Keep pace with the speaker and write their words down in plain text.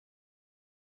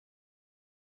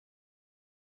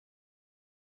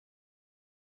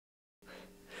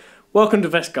Welcome to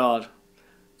VestGuard.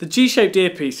 The G-shaped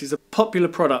earpiece is a popular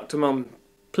product among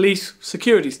police,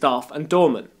 security staff and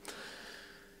doormen.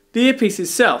 The earpiece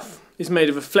itself is made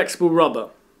of a flexible rubber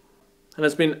and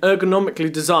has been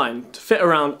ergonomically designed to fit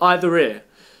around either ear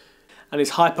and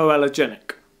is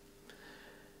hypoallergenic.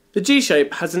 The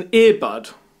G-shape has an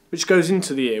earbud which goes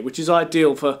into the ear, which is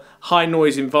ideal for high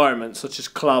noise environments such as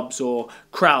clubs or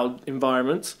crowd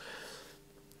environments.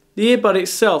 The earbud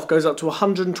itself goes up to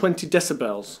 120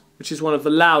 decibels, which is one of the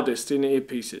loudest in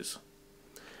earpieces.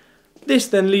 This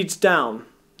then leads down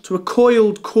to a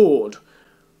coiled cord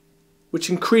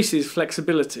which increases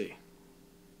flexibility.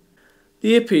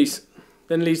 The earpiece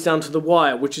then leads down to the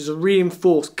wire, which is a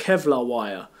reinforced Kevlar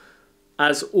wire,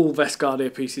 as all VestGuard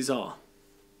earpieces are.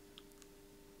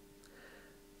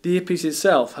 The earpiece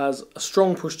itself has a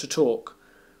strong push to talk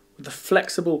with a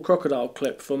flexible crocodile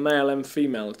clip for male and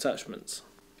female attachments.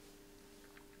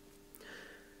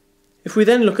 If we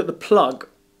then look at the plug,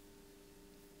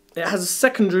 it has a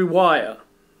secondary wire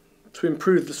to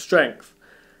improve the strength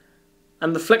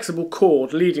and the flexible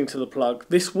cord leading to the plug.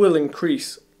 This will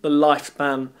increase the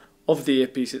lifespan of the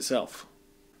earpiece itself.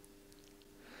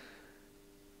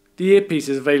 The earpiece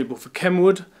is available for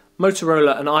Kenwood,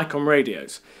 Motorola and Icom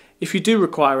radios. If you do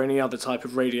require any other type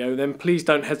of radio, then please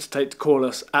don't hesitate to call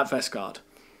us at VestGuard.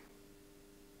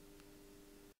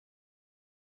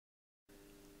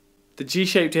 The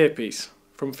G-shaped earpiece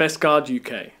from VestGuard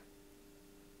UK.